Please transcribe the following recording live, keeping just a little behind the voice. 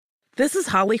This is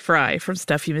Holly Fry from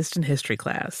Stuff You Missed in History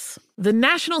Class. The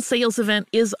national sales event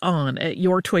is on at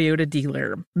your Toyota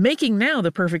dealer, making now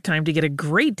the perfect time to get a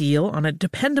great deal on a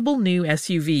dependable new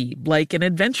SUV, like an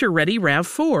adventure-ready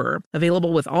RAV4.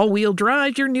 Available with all-wheel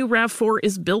drive, your new RAV4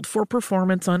 is built for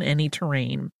performance on any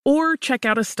terrain. Or check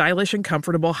out a stylish and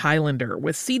comfortable Highlander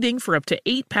with seating for up to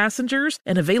 8 passengers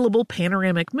and available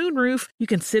panoramic moonroof. You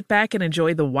can sit back and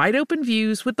enjoy the wide-open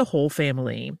views with the whole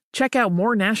family. Check out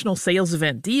more national sales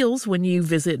event deals when you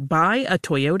visit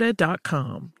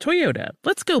buyatoyota.com. Toyota,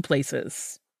 let's go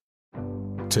places.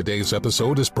 Today's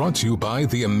episode is brought to you by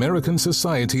the American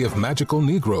Society of Magical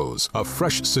Negroes, a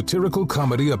fresh satirical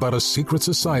comedy about a secret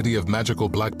society of magical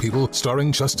black people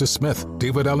starring Justice Smith,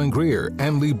 David Allen Greer,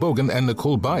 Ann Lee Bogan, and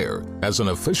Nicole Byer. As an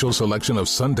official selection of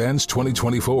Sundance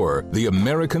 2024, the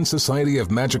American Society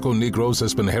of Magical Negroes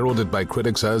has been heralded by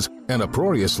critics as an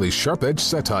uproariously sharp-edged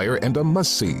satire and a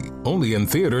must-see. Only in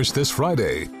theaters this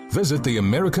Friday. Visit the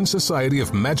American Society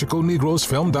of Magical Negroes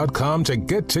Film.com to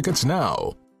get tickets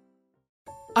now.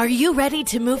 Are you ready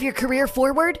to move your career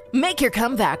forward? Make your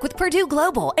comeback with Purdue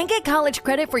Global and get college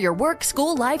credit for your work,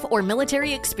 school, life, or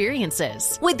military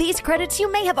experiences. With these credits,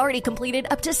 you may have already completed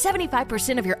up to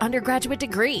 75% of your undergraduate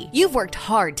degree. You've worked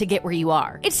hard to get where you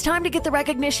are. It's time to get the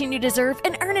recognition you deserve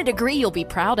and earn a degree you'll be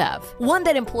proud of. One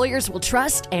that employers will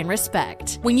trust and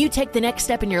respect. When you take the next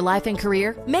step in your life and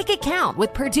career, make it count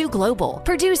with Purdue Global,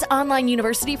 Purdue's online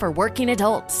university for working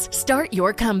adults. Start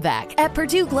your comeback at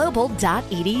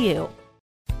purdueglobal.edu.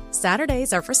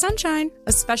 Saturdays are for sunshine,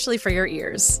 especially for your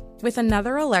ears. With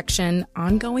another election,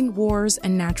 ongoing wars,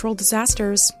 and natural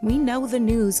disasters, we know the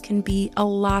news can be a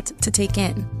lot to take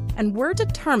in. And we're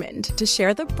determined to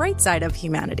share the bright side of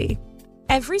humanity.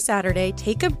 Every Saturday,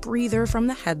 take a breather from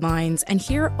the headlines and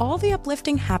hear all the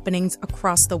uplifting happenings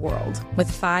across the world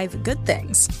with 5 Good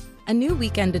Things, a new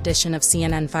weekend edition of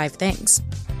CNN 5 Things.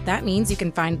 That means you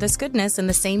can find this goodness in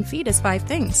the same feed as 5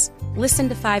 Things. Listen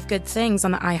to 5 Good Things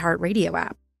on the iHeartRadio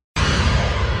app.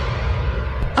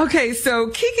 Okay, so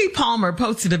Keke Palmer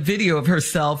posted a video of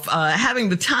herself having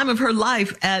the time of her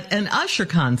life at an Usher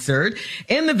concert.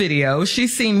 In the video,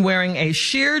 she's seen wearing a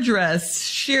sheer dress,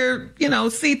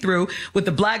 see-through, with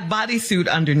the black bodysuit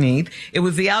underneath. It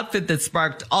was the outfit that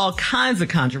sparked all kinds of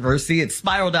controversy. It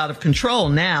spiraled out of control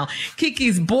now.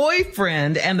 Keke's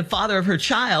boyfriend and the father of her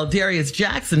child, Darius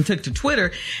Jackson, took to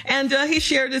Twitter, and he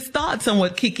shared his thoughts on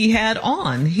what Keke had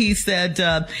on. He said,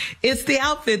 it's the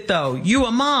outfit, though. You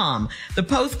a mom. The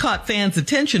post caught fans'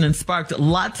 attention and sparked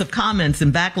lots of comments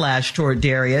and backlash toward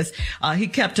Darius. He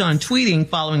kept on tweeting,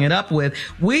 following it up with,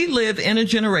 we live in a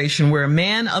generation where a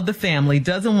man of the family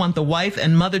doesn't want the wife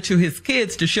and mother to his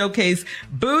kids to showcase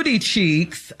booty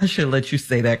cheeks. I should let you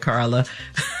say that, Carla.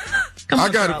 I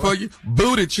got it for you.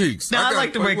 Booty cheeks. Now, I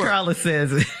like the way Carla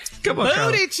says it. Come on,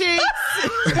 booty cheeks.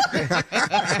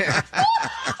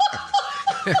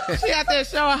 She out there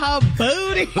showing her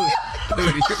booty.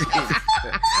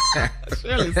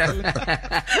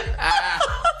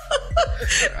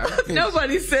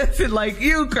 Nobody says it like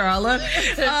you, Carla.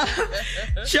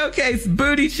 Showcase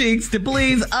booty cheeks to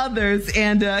please others,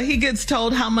 and he gets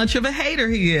told how much of a hater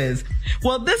he is.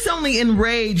 Well, this only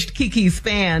enraged Keke's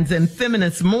fans and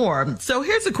feminists more. So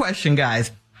here's a question, guys.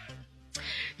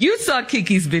 You saw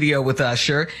Keke's video with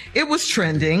Usher. It was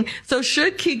trending. So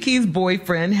should Keke's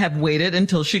boyfriend have waited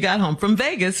until she got home from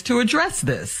Vegas to address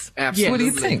this? Absolutely. What do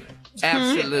you think?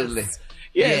 Absolutely.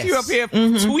 Yes. You up here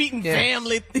tweeting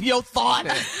family, your thought.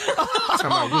 Talking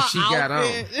about what she got on.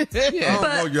 Yeah. I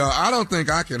don't know, y'all. I don't think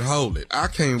I can hold it. I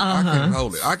can't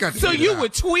hold it. I got to So you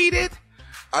would tweet it?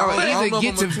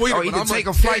 Either take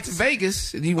a flight to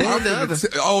Vegas and you want the other.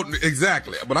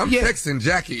 Exactly. But I'm texting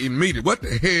Jackie immediately. What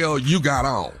the hell you got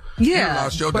on? Yeah. You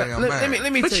lost your damn mind.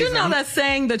 Let me but you know that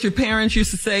saying that your parents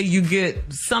used to say, you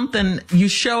get something, you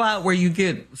show out where you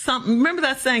get something. Remember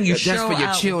that saying, That's for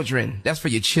your children. That's for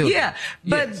your children. Yeah.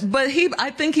 But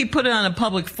I think he put it on a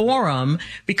public forum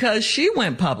because she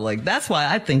went public. That's why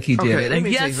I think he did it. And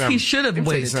yes, he should have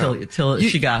waited till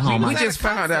she got home. We just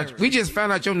found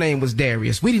out your name was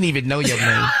Darius. We didn't even know your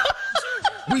name.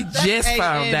 We just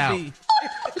found out.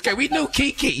 Okay, we knew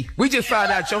Keke. We just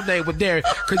found out your name was Darius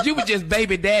because you were just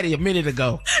baby daddy a minute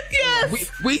ago.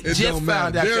 Yes. We just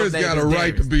found out your name was Darius. Darius got a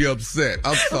right to be upset.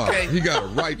 I'm sorry. Okay. He got a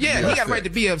right to be upset. Yeah, he got a right to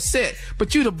be upset.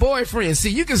 But you the boyfriend.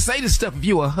 See, you can say this stuff if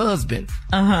you a husband.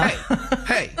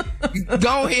 Hey,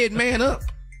 go ahead, man up.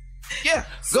 Yeah.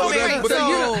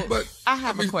 But I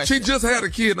have a question. She just had a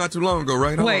kid not too long ago,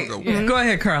 right? Wait, go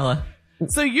ahead, Carla.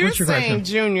 So you're saying,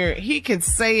 Junior, he could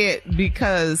say it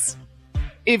because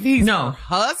if he's her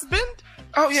husband?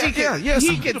 Oh, yeah, He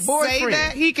could say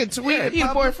that. He could tweet it. He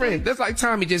a boyfriend. That's like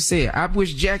Tommy just said. I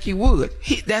wish Jackie would.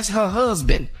 That's her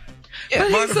husband. Yeah,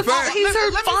 But he's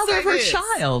her father of her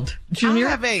child, Junior. I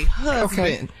have a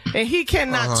husband, and he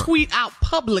cannot tweet out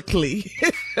publicly.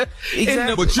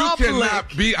 Exactly. But you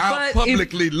cannot be out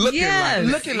publicly looking like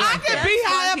that. I can be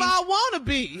however I want to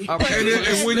be. Okay,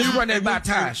 and when you run that by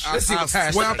Tosh, let's see what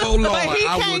Tosh swear, says. oh Lord, But he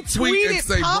I will can't tweet tweet and it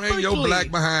say, bring your publicly.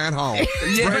 black behind home.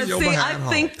 Bring your behind I home.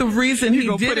 think the reason he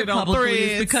gonna did put it it on publicly is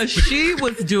Threads. because she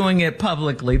was doing it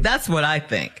publicly. That's what I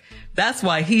think. That's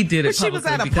why he did it But she was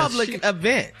publicly. at a because public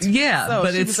event. Yeah, So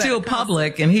but she it's was at still a concert.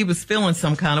 public, and he was feeling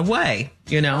some kind of way,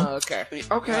 you know? Okay.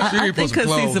 Okay. I She think put some because he's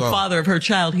clothes the on. father of her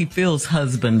child, he feels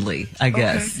husbandly, I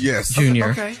guess. Yes. Junior.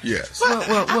 Okay. Yes.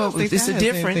 Well, think it's that a has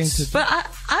anything difference. to do- But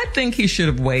I think he should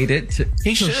have waited till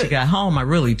she should. got home. I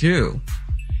really do.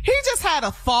 He just had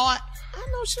a thought. I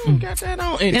know she ain't got that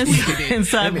on. And tweeted it.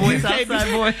 Inside voice, can't be-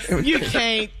 outside voice. You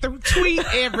can't tweet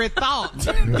every thought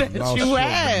that you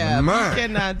have. Mine. You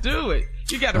cannot do it.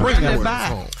 You got to run it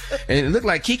by. And it looked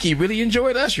like Kiki really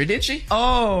enjoyed Usher, didn't she?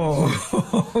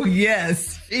 Oh,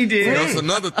 yes, she did. That's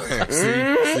another thing.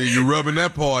 See, you rubbing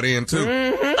that part in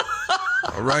too.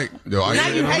 All right. Yo, Now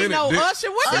you hate no Usher.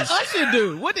 What did Usher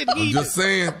do? What did he I'm just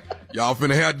saying, y'all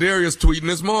finna have Darius tweeting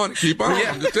this morning. Keep on.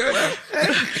 I'm just telling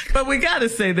you. But we got to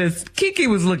say this. Kiki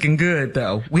was looking good,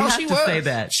 though. We have she to was. say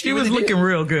that. She really was looking did.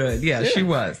 real good. Yeah, she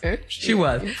was. She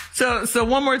was. So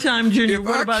one more time, Junior. If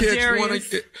What I about catch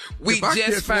Darius? We if I just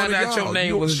catch found one of out your y'all, name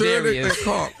you was Shirley Darius. and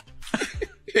Carl.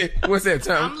 What's that,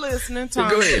 Tom? I'm listening, Tom.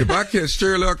 Go ahead. If I catch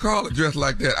Shirley or Carla dressed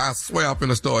like that, I swear I'm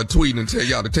finna start tweeting and tell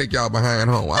y'all to take y'all behind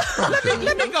home. I promise you.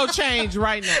 Let me go change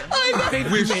right now. I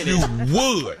wish you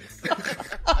would.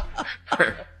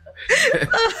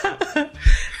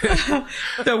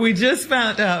 So we just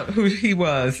found out who he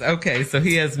was. Okay, so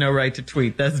he has no right to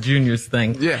tweet. That's Junior's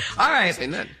thing. Yeah. All right. Say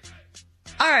nothing.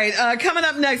 All right. Coming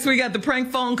up next, we got the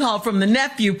prank phone call from the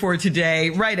nephew for today,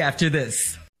 right after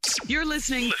this. You're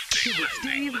listening to the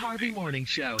Steve Harvey Morning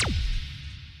Show.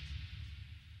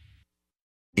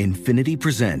 Infiniti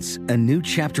presents a new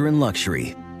chapter in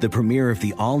luxury, the premiere of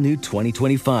the all-new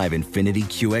 2025 Infiniti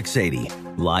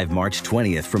QX80, live March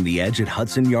 20th from the Edge at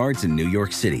Hudson Yards in New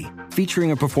York City,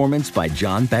 featuring a performance by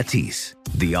John Batiste.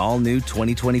 The all-new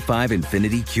 2025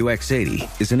 Infiniti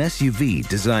QX80 is an SUV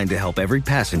designed to help every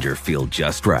passenger feel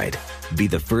just right. Be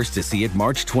the first to see it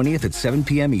March 20th at 7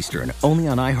 p.m. Eastern, only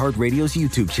on iHeartRadio's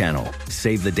YouTube channel.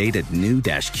 Save the date at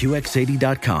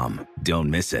new-QX80.com. Don't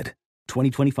miss it.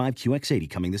 2025 QX80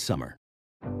 coming this summer.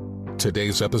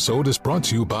 Today's episode is brought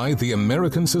to you by the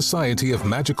American Society of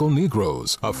Magical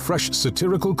Negroes, a fresh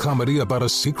satirical comedy about a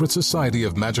secret society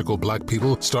of magical black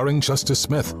people starring Justice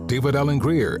Smith, David Allen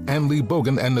Greer, Ann Lee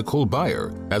Bogan, and Nicole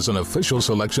Byer. As an official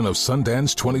selection of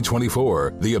Sundance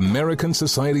 2024, the American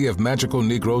Society of Magical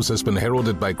Negroes has been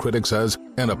heralded by critics as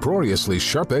an uproariously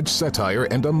sharp-edged satire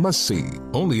and a must-see.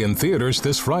 Only in theaters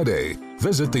this Friday.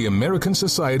 Visit the American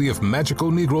Society of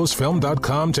Magical Negroes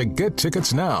Film.com to get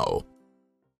tickets now.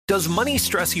 Does money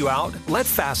stress you out? Let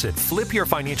Facet flip your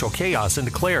financial chaos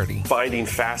into clarity. Finding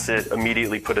Facet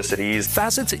immediately put us at ease.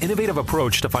 Facet's innovative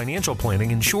approach to financial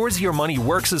planning ensures your money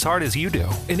works as hard as you do,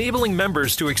 enabling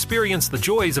members to experience the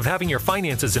joys of having your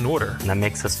finances in order. And that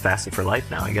makes us Facet for life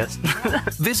now, I guess.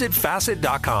 Visit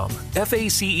Facet.com,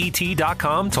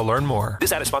 FACET.com to learn more.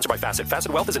 This ad is sponsored by Facet.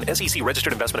 Facet Wealth is an SEC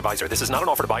registered investment advisor. This is not an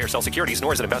offer to buy or sell securities,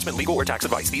 nor is it investment, legal, or tax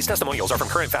advice. These testimonials are from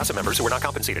current Facet members who are not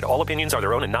compensated. All opinions are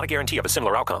their own and not a guarantee of a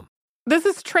similar outcome. This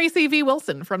is Tracy V.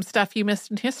 Wilson from Stuff You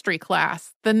Missed in History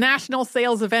class. The national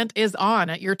sales event is on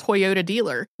at your Toyota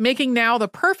dealer, making now the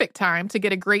perfect time to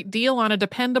get a great deal on a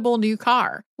dependable new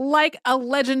car. Like a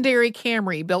legendary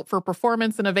Camry built for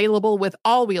performance and available with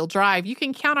all-wheel drive, you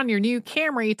can count on your new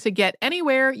Camry to get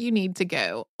anywhere you need to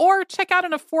go. Or check out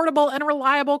an affordable and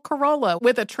reliable Corolla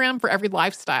with a trim for every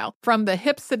lifestyle. From the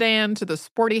hip sedan to the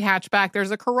sporty hatchback,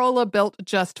 there's a Corolla built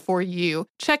just for you.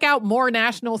 Check out more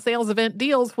national sales event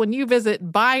deals when you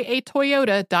visit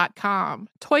buyatoyota.com.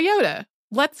 Toyota,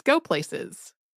 let's go places.